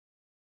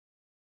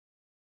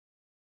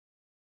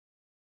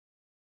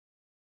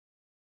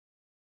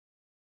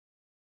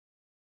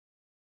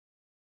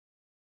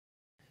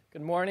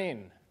Good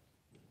morning.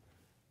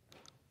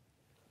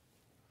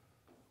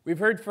 We've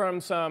heard from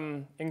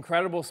some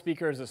incredible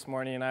speakers this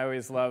morning, and I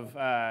always love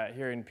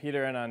hearing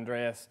Peter and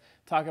Andreas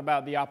talk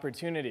about the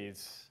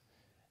opportunities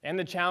and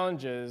the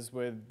challenges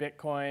with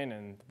Bitcoin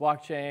and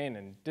blockchain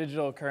and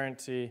digital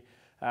currency.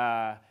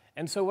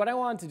 And so what I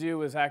wanted to do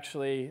was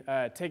actually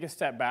take a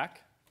step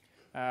back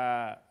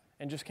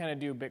and just kind of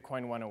do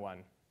Bitcoin 101.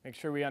 Make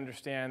sure we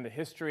understand the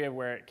history of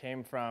where it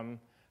came from,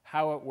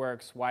 how it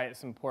works, why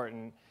it's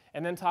important,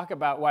 and then talk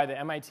about why the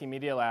MIT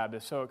Media Lab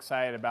is so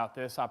excited about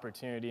this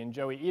opportunity. And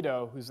Joey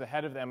Ito, who's the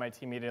head of the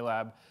MIT Media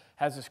Lab,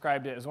 has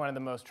described it as one of the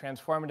most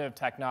transformative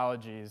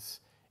technologies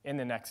in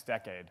the next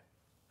decade.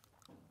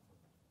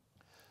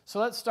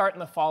 So let's start in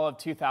the fall of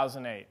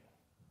 2008.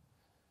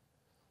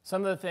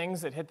 Some of the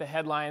things that hit the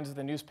headlines of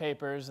the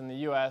newspapers in the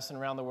US and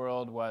around the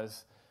world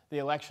was the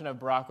election of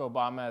Barack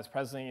Obama as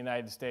President of the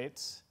United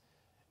States,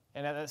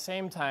 and at the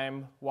same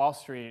time, Wall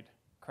Street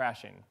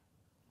crashing.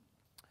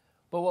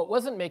 But what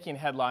wasn't making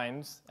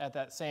headlines at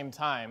that same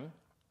time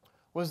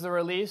was the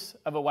release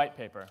of a white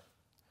paper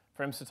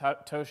from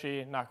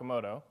Satoshi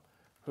Nakamoto,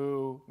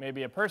 who may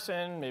be a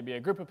person, maybe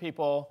a group of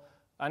people,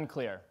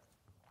 unclear.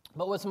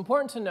 But what's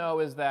important to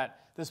know is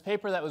that this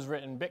paper that was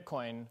written,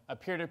 Bitcoin, a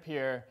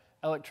peer-to-peer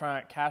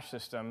electronic cash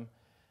system,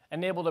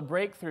 enabled a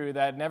breakthrough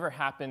that had never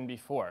happened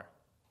before.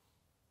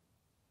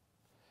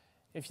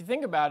 If you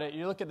think about it,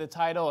 you look at the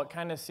title, it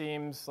kind of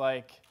seems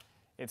like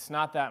it's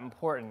not that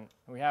important.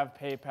 We have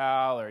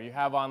PayPal or you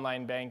have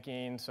online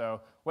banking,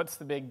 so what's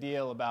the big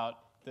deal about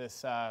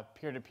this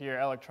peer-to-peer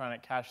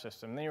electronic cash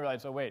system? And then you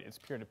realize, oh wait, it's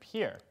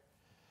peer-to-peer.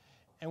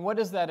 And what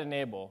does that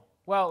enable?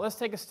 Well, let's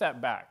take a step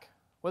back.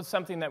 What's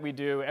something that we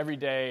do every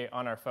day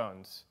on our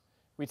phones?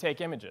 We take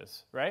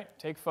images, right?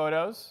 Take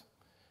photos,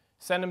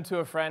 send them to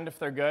a friend if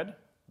they're good,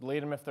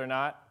 delete them if they're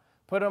not,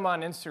 put them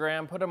on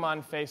Instagram, put them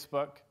on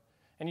Facebook,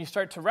 and you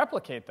start to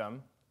replicate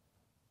them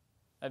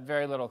at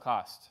very little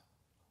cost.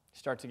 You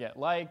start to get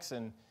likes,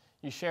 and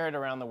you share it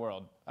around the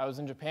world. I was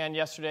in Japan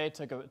yesterday,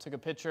 took a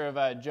picture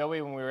of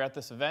Joey when we were at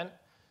this event,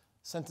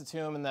 sent it to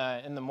him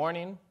in the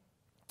morning,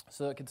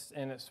 so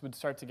it would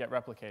start to get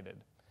replicated.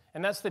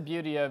 And that's the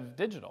beauty of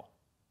digital,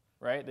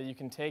 right? That you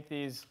can take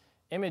these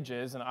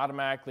images and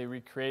automatically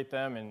recreate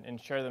them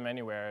and share them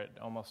anywhere at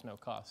almost no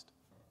cost.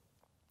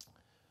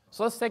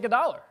 So let's take $1.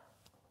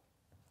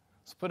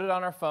 Let's put it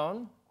on our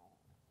phone.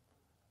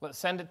 Let's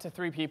send it to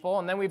 3 people,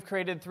 and then we've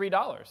created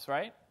 $3,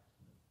 right?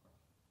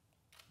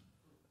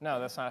 No,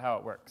 that's not how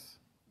it works,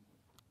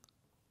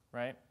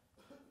 right?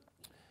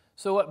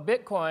 So what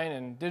Bitcoin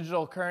and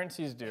digital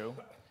currencies do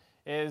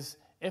is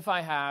if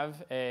I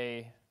have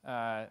a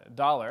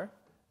dollar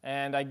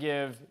and I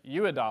give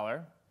you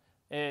 $1,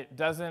 it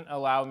doesn't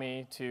allow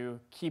me to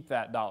keep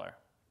that dollar,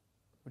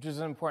 which is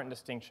an important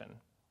distinction.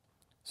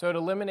 So it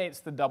eliminates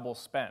the double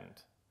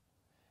spend.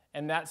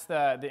 And that's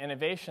the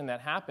innovation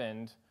that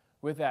happened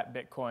with that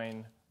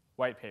Bitcoin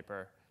white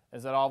paper,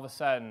 is that all of a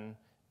sudden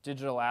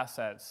digital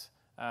assets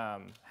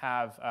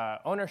have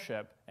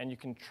ownership, and you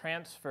can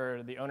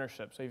transfer the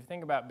ownership. So if you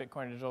think about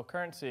Bitcoin digital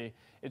currency,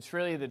 it's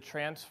really the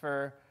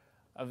transfer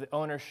of the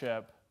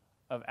ownership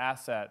of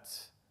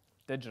assets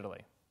digitally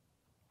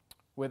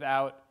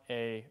without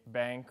a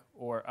bank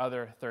or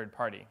other third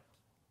party.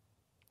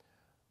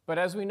 But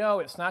as we know,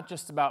 it's not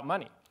just about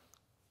money.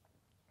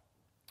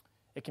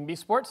 It can be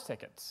sports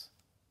tickets,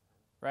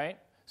 right?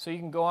 So you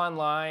can go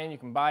online, you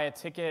can buy a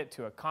ticket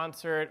to a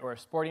concert or a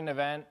sporting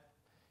event,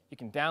 you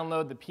can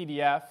download the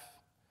PDF,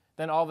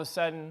 then all of a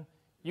sudden,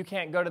 you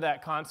can't go to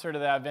that concert or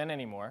that event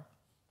anymore,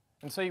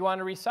 and so you want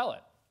to resell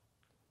it.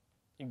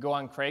 You can go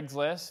on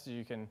Craigslist,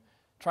 you can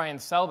try and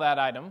sell that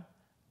item,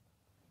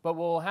 but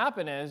what will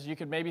happen is you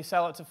could maybe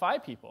sell it to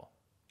 5 people,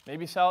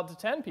 maybe sell it to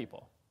 10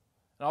 people,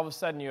 and all of a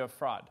sudden you have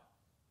fraud.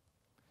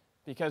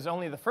 Because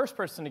only the first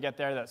person to get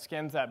there that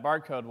scans that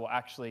barcode will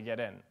actually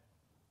get in.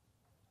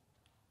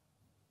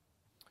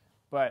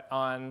 But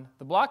on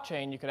the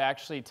blockchain, you could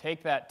actually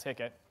take that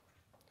ticket,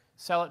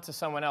 sell it to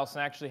someone else,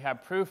 and actually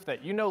have proof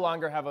that you no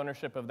longer have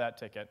ownership of that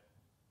ticket.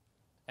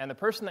 And the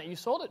person that you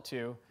sold it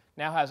to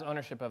now has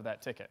ownership of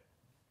that ticket.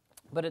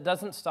 But it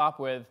doesn't stop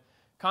with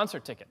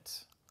concert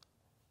tickets.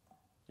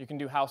 You can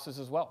do houses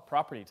as well,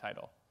 property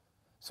title.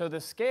 So the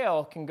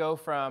scale can go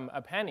from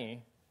a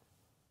penny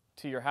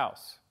to your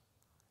house.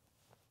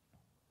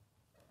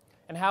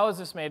 And how is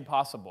this made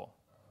possible?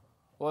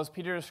 Well, as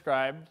Peter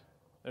described,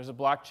 there's a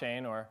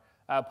blockchain or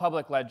a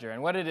public ledger.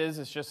 And what it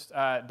is just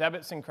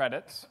debits and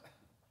credits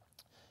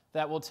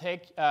that will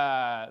take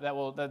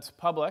that's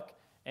public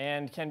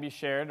and can be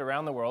shared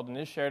around the world and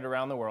is shared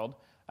around the world,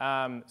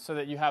 so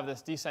that you have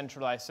this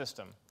decentralized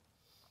system.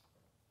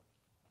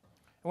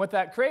 And what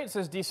that creates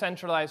is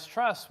decentralized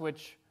trust,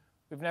 which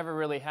we've never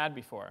really had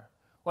before.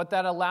 What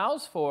that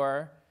allows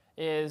for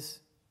is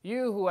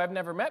you, who I've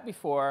never met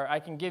before, I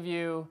can give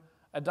you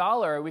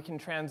 $1, we can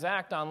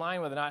transact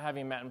online without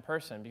having met in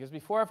person. Because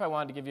before, if I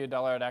wanted to give you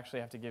 $1, I'd actually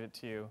have to give it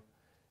to you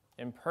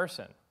in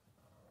person.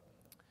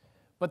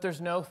 But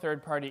there's no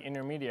third-party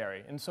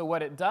intermediary. And so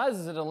what it does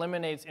is it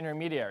eliminates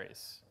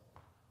intermediaries.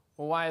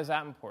 Well, why is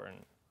that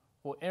important?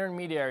 Well,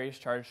 intermediaries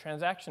charge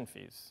transaction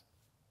fees.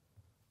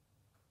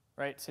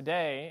 Right?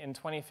 Today, in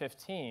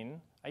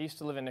 2015, I used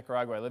to live in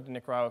Nicaragua. I lived in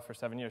Nicaragua for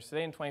 7 years.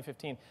 Today, in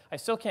 2015, I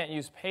still can't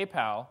use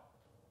PayPal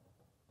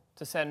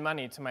to send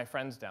money to my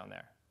friends down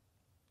there.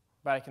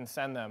 But I can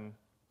send them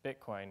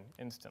Bitcoin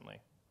instantly.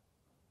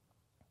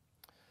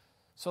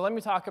 So let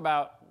me talk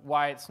about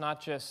why it's not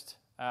just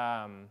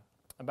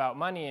about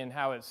money and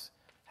how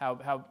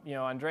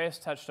Andreas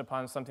touched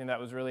upon something that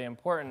was really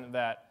important,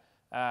 that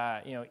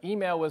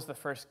email was the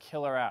first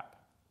killer app,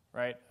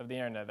 right, of the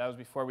internet. That was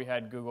before we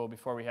had Google,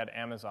 before we had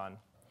Amazon.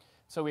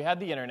 So we had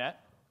the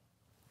internet,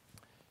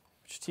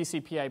 which is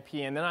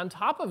TCP/IP, and then on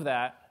top of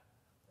that,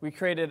 we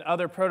created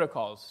other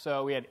protocols.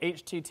 So we had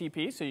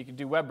HTTP, so you could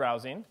do web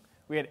browsing.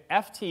 We had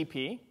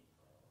FTP,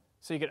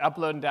 so you could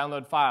upload and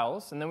download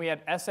files. And then we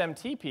had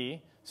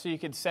SMTP, so you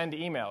could send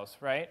emails,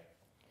 right?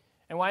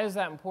 And why is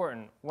that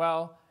important?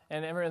 Well,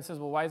 and everyone says,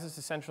 well, why is this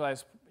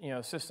decentralized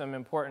system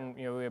important?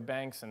 We have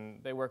banks,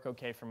 and they work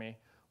OK for me.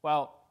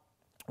 Well,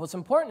 what's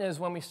important is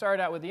when we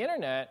started out with the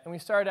internet and we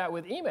started out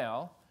with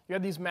email, you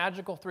had these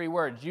magical 3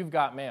 words, you've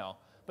got mail.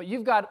 But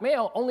you've got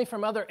mail only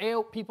from other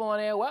people on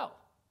AOL.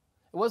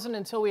 It wasn't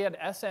until we had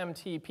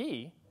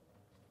SMTP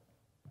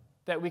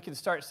that we could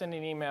start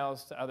sending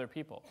emails to other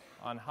people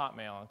on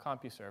Hotmail, on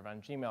CompuServe,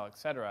 on Gmail, et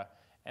cetera.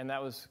 And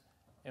that was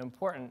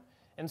important.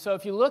 And so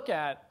if you look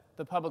at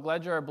the public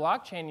ledger or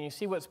blockchain and you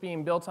see what's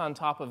being built on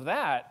top of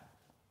that,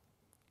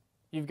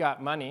 you've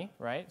got money,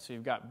 right? So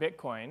you've got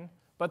Bitcoin.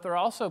 But they're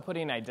also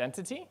putting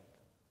identity.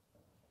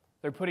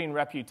 They're putting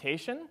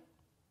reputation.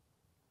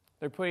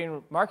 They're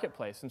putting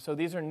marketplace. And so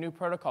these are new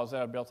protocols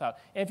that are built out.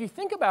 And if you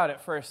think about it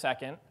for a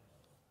second,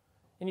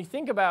 and you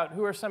think about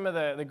who are some of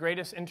the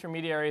greatest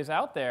intermediaries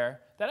out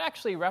there, that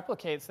actually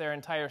replicates their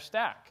entire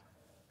stack.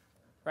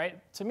 Right?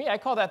 To me, I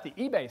call that the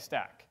eBay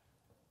stack.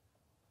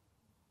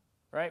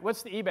 Right?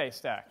 What's the eBay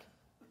stack?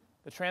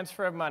 The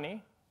transfer of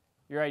money,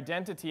 your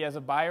identity as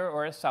a buyer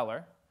or a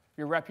seller,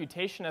 your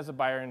reputation as a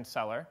buyer and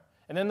seller,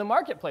 and then the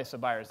marketplace of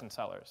buyers and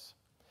sellers.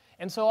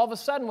 And so all of a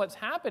sudden what's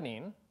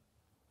happening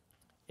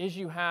is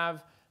you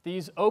have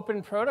these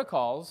open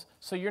protocols,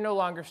 so you're no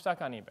longer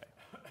stuck on eBay,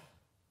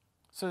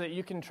 so that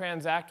you can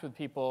transact with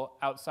people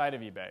outside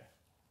of eBay.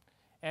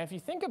 And if you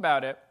think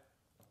about it,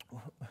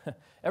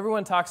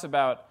 everyone talks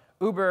about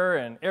Uber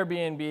and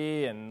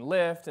Airbnb and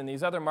Lyft and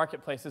these other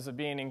marketplaces of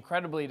being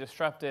incredibly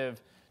disruptive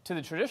to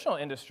the traditional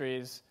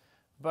industries,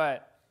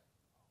 but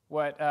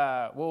what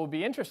will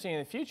be interesting in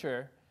the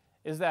future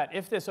is that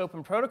if this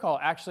open protocol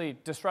actually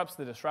disrupts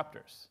the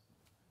disruptors,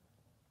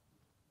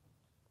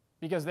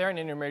 because they're an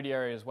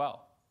intermediary as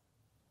well.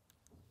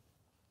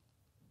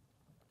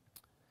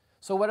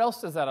 So what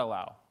else does that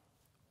allow?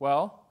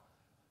 Well,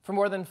 for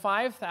more than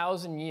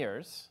 5,000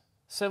 years,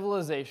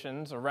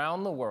 civilizations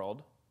around the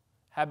world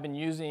have been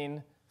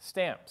using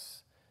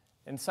stamps.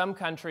 In some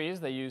countries,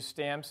 they use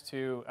stamps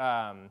to,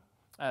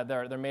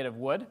 they're made of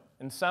wood.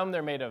 In some,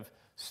 they're made of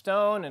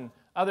stone, and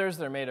others,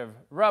 they're made of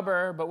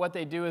rubber. But what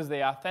they do is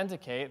they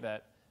authenticate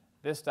that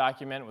this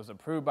document was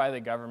approved by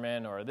the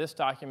government, or this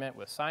document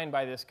was signed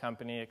by this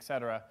company, et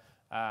cetera.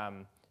 I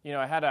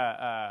had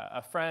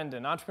a friend,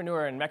 an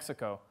entrepreneur in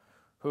Mexico,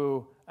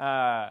 who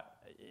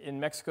in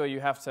Mexico you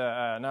have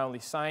to not only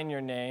sign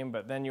your name,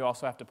 but then you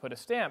also have to put a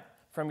stamp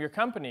from your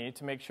company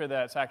to make sure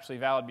that it's actually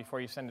valid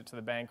before you send it to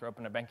the bank or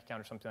open a bank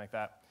account or something like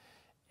that.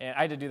 And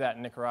I had to do that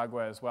in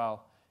Nicaragua as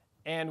well.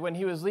 And when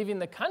he was leaving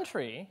the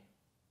country,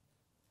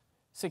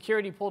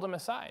 security pulled him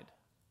aside.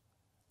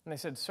 And they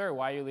said, "Sir,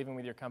 why are you leaving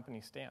with your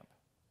company stamp?"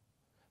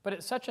 But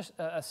it's such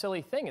a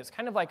silly thing. It's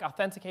kind of like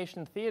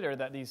Authentication Theatre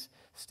that these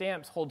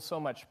stamps hold so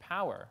much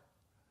power.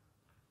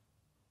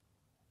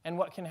 And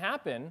what can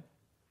happen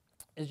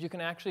is you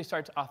can actually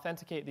start to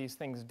authenticate these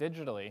things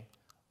digitally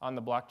on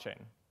the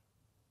blockchain.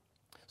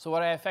 So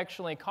what I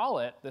affectionately call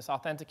it, this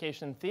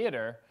Authentication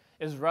Theatre,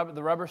 is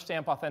the rubber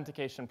stamp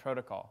authentication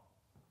protocol,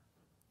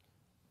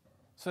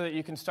 so that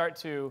you can start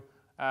to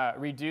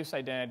reduce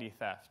identity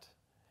theft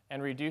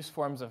and reduce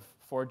forms of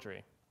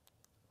forgery.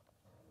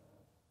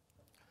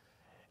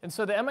 And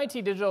so the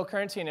MIT Digital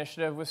Currency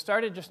Initiative was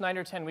started just 9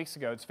 or 10 weeks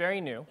ago. It's very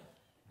new.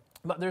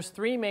 But there's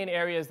 3 main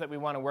areas that we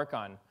want to work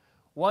on.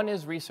 One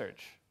is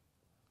research.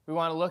 We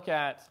want to look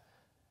at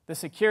the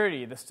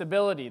security, the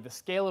stability, the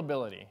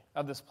scalability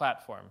of this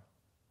platform.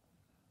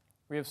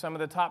 We have some of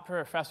the top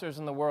professors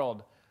in the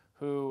world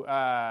who,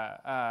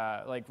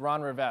 like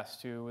Ron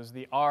Rivest, who was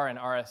the R in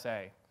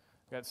RSA.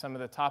 We've got some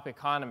of the top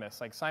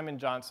economists, like Simon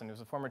Johnson, who's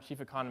the former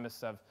chief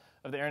economist of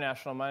the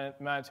International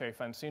Monetary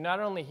Fund. So you not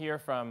only hear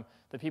from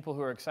the people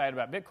who are excited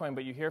about Bitcoin,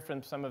 but you hear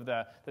from some of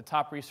the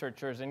top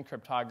researchers in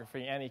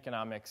cryptography and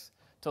economics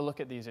to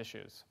look at these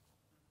issues.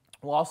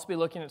 We'll also be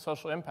looking at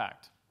social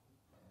impact.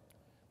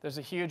 There's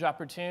a huge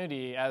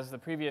opportunity, as the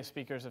previous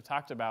speakers have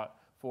talked about,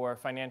 for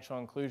financial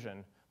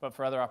inclusion, but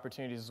for other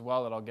opportunities as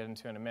well that I'll get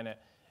into in a minute.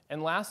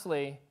 And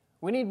lastly,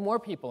 we need more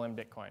people in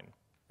Bitcoin.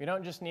 We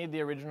don't just need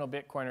the original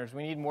Bitcoiners.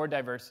 We need more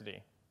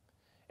diversity.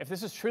 If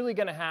this is truly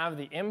going to have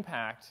the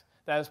impact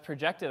that is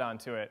projected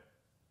onto it,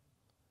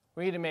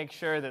 we need to make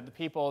sure that the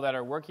people that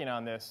are working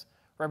on this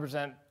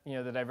represent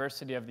the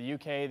diversity of the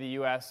UK, the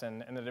US,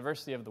 and the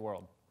diversity of the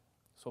world.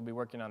 So we'll be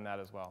working on that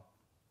as well.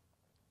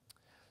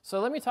 So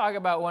let me talk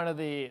about one of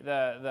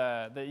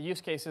the use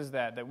cases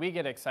that we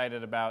get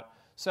excited about.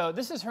 So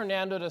this is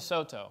Hernando de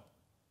Soto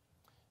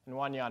in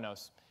Juan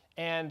Llanos.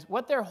 And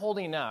what they're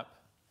holding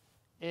up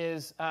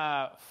is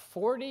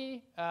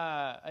 40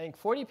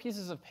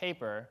 pieces of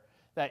paper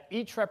that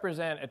each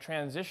represent a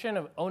transition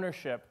of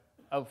ownership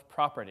of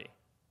property.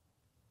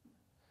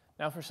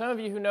 Now, for some of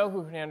you who know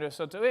who Hernando de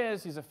Soto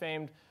is, he's a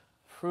famed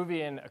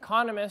Peruvian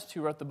economist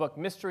who wrote the book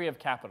Mystery of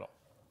Capital.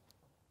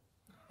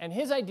 And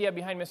his idea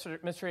behind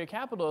Mystery of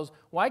Capital is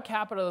why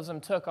capitalism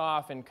took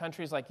off in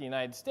countries like the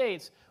United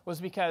States was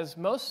because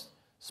most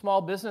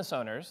small business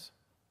owners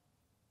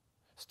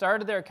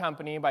started their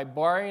company by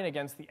borrowing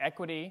against the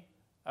equity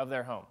of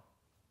their home.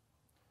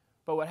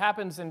 But what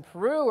happens in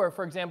Peru, or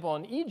for example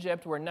in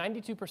Egypt, where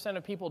 92%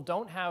 of people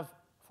don't have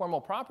formal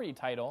property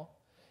title,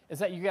 is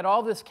that you get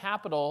all this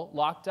capital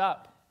locked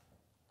up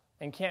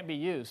and can't be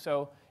used.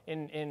 So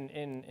in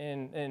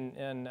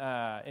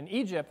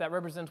Egypt, that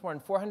represents more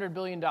than $400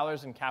 billion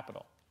in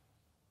capital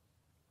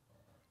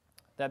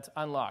that's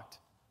unlocked.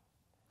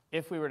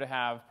 If we were to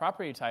have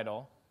property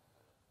title,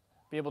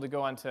 be able to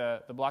go onto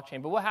the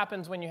blockchain. But what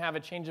happens when you have a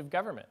change of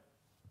government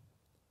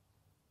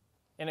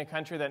in a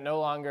country that no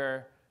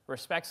longer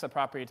respects the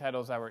property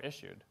titles that were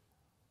issued?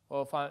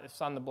 Well, if it's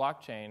on the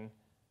blockchain,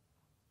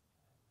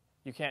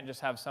 you can't just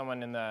have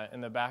someone in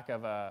the back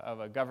of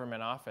a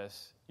government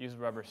office use a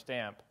rubber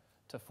stamp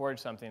to forge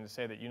something to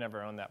say that you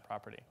never owned that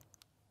property.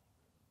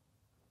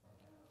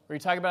 Or you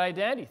talk about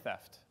identity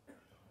theft.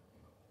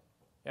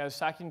 I was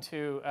talking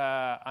to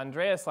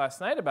Andreas last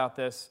night about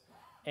this,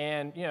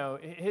 and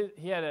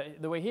he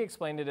had the way he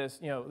explained it is,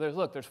 there's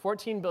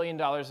 $14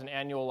 billion in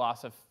annual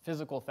loss of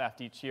physical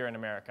theft each year in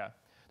America.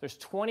 There's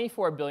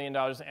 $24 billion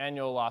in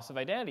annual loss of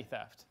identity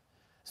theft.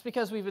 It's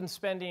because we've been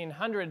spending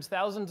hundreds,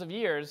 thousands of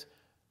years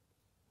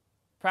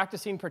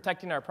practicing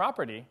protecting our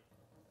property.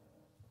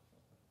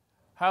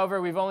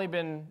 However, we've only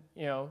been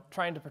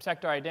trying to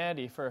protect our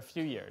identity for a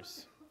few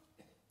years.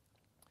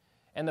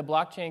 And the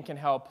blockchain can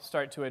help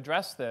start to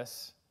address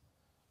this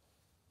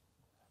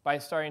by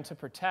starting to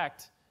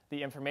protect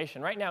the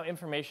information. Right now,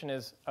 information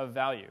is of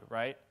value,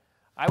 right?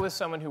 I was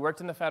someone who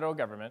worked in the federal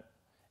government,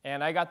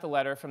 and I got the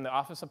letter from the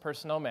Office of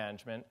Personnel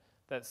Management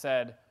that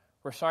said,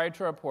 "We're sorry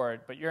to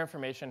report, but your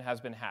information has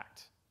been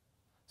hacked."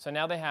 So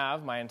now they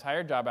have my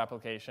entire job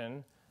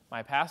application,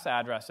 my past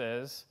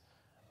addresses,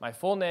 my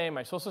full name,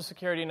 my social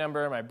security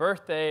number, my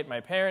birth date, my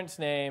parents'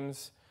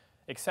 names,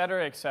 et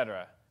cetera, et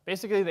cetera.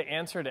 Basically, the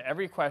answer to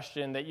every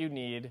question that you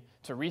need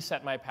to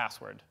reset my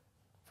password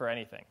for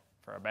anything,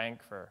 for a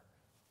bank, for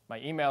my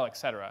email, et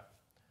cetera.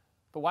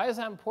 But why is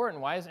that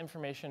important? Why is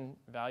information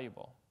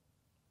valuable?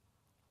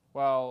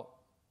 Well,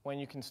 when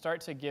you can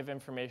start to give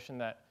information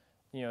that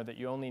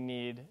you only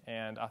need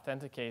and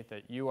authenticate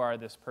that you are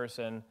this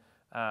person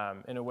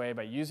in a way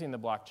by using the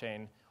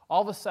blockchain,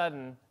 all of a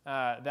sudden,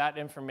 that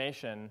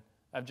information,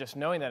 of just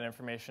knowing that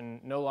information,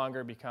 no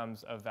longer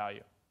becomes of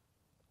value.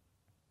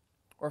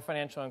 Or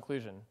financial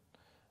inclusion.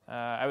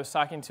 I was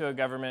talking to a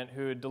government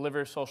who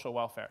delivers social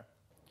welfare.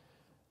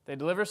 They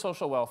deliver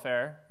social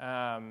welfare,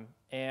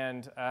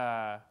 and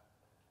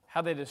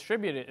how they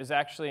distribute it is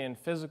actually in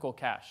physical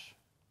cash.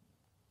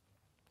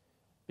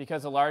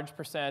 Because a large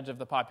percentage of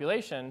the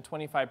population,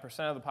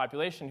 25% of the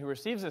population who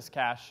receives this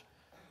cash,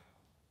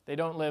 they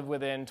don't live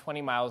within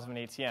 20 miles of an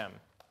ATM.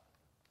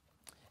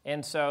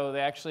 And so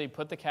they actually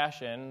put the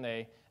cash in.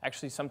 They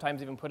actually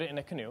sometimes even put it in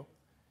a canoe.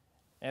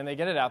 And they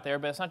get it out there,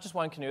 but it's not just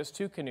one canoe, it's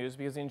two canoes,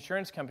 because the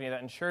insurance company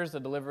that insures the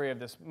delivery of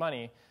this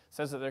money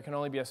says that there can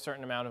only be a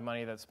certain amount of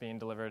money that's being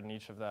delivered in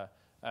each of the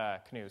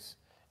canoes.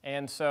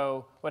 And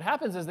so what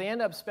happens is they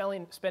end up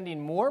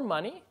spending more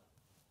money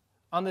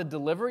on the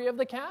delivery of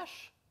the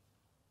cash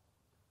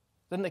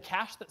than the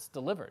cash that's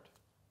delivered,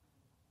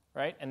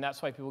 right? And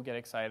that's why people get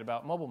excited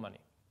about mobile money.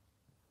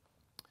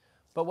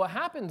 But what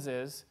happens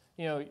is,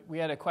 we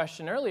had a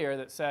question earlier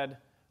that said,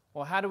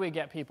 well, how do we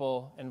get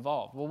people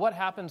involved? Well, what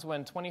happens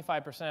when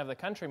 25% of the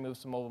country moves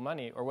to mobile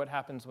money, or what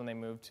happens when they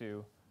move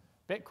to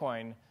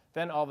Bitcoin?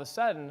 Then all of a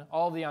sudden,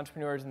 all the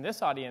entrepreneurs in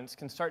this audience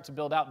can start to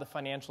build out the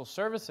financial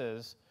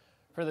services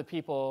for the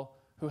people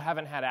who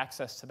haven't had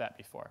access to that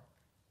before.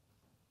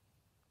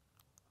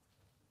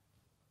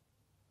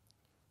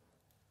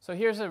 So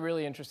here's a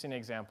really interesting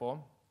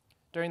example.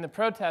 During the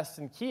protests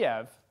in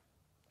Kiev,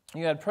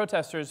 you had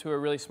protesters who were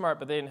really smart,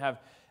 but they didn't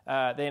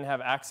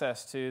have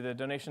access to the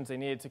donations they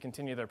needed to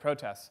continue their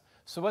protests.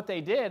 So what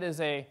they did is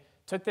they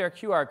took their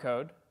QR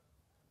code,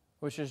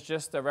 which is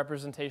just a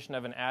representation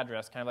of an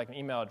address, kind of like an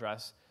email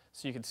address,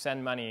 so you could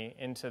send money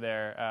into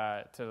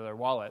their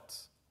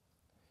wallets.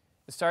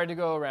 It started to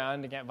go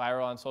around and get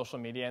viral on social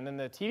media, and then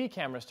the TV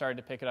cameras started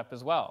to pick it up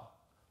as well.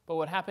 But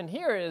what happened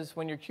here is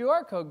when your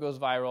QR code goes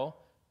viral,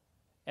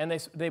 and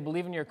they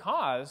believe in your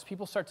cause,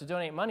 people start to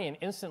donate money, and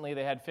instantly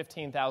they had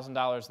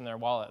 $15,000 in their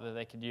wallet that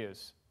they could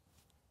use.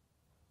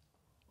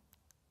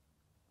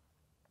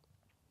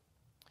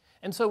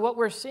 And so what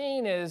we're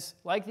seeing is,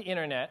 like the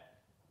internet,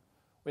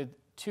 with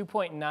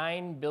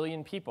 2.9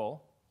 billion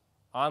people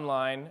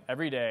online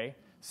every day,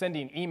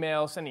 sending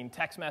emails, sending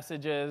text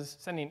messages,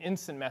 sending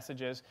instant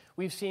messages,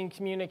 we've seen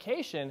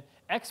communication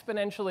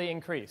exponentially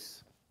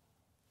increase.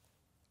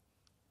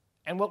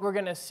 And what we're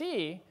going to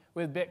see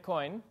with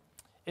Bitcoin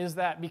is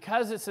that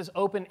because it's this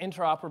open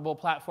interoperable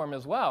platform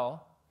as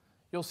well,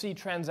 you'll see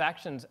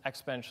transactions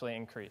exponentially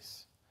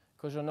increase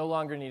because you'll no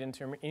longer need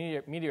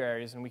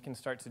intermediaries and we can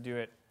start to do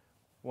it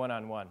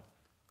one-on-one.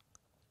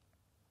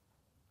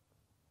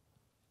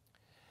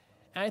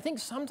 And I think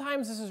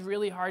sometimes this is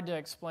really hard to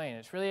explain.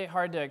 It's really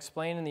hard to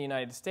explain in the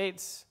United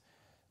States.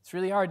 It's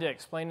really hard to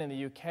explain in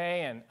the UK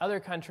and other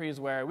countries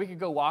where we could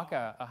go walk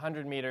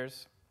 100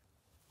 meters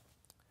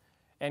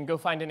and go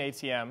find an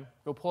ATM,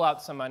 go pull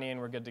out some money,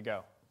 and we're good to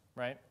go,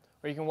 right?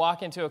 Or you can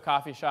walk into a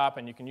coffee shop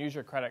and you can use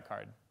your credit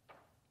card.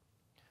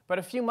 But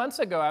a few months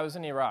ago, I was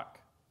in Iraq.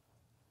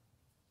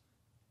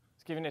 I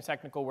was giving a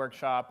technical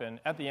workshop, and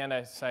at the end, I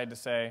decided to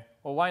say,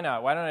 well, why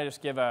not? Why don't I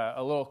just give a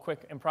little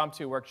quick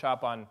impromptu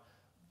workshop on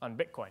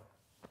Bitcoin?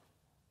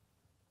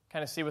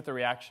 Kind of see what the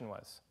reaction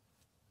was.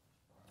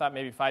 Thought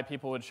maybe 5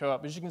 people would show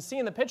up. As you can see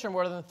in the picture,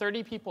 more than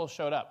 30 people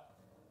showed up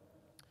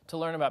to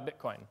learn about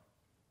Bitcoin.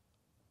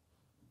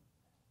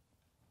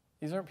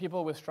 These aren't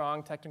people with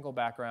strong technical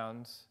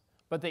backgrounds,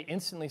 but they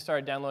instantly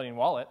started downloading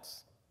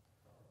wallets.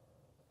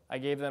 I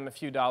gave them a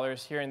few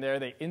dollars here and there.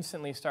 They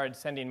instantly started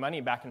sending money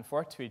back and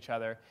forth to each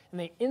other, and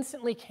they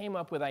instantly came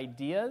up with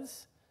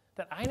ideas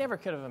that I never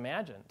could have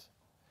imagined.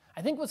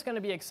 I think what's going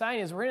to be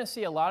exciting is we're going to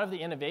see a lot of the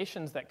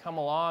innovations that come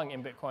along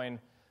in Bitcoin,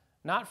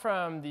 not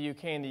from the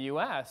UK and the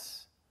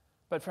US,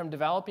 but from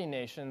developing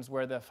nations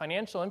where the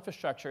financial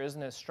infrastructure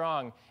isn't as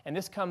strong, and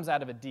this comes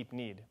out of a deep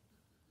need.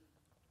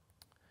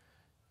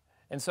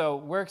 And so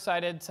we're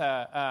excited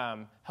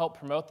to help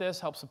promote this,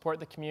 help support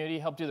the community,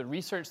 help do the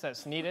research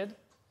that's needed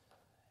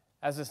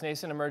as this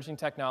nascent emerging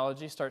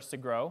technology starts to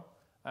grow.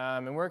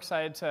 And we're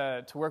excited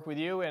to work with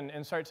you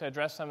and start to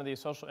address some of these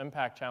social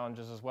impact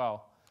challenges as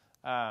well.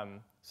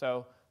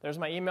 So there's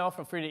my email.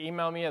 Feel free to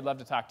email me. I'd love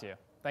to talk to you.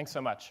 Thanks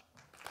so much.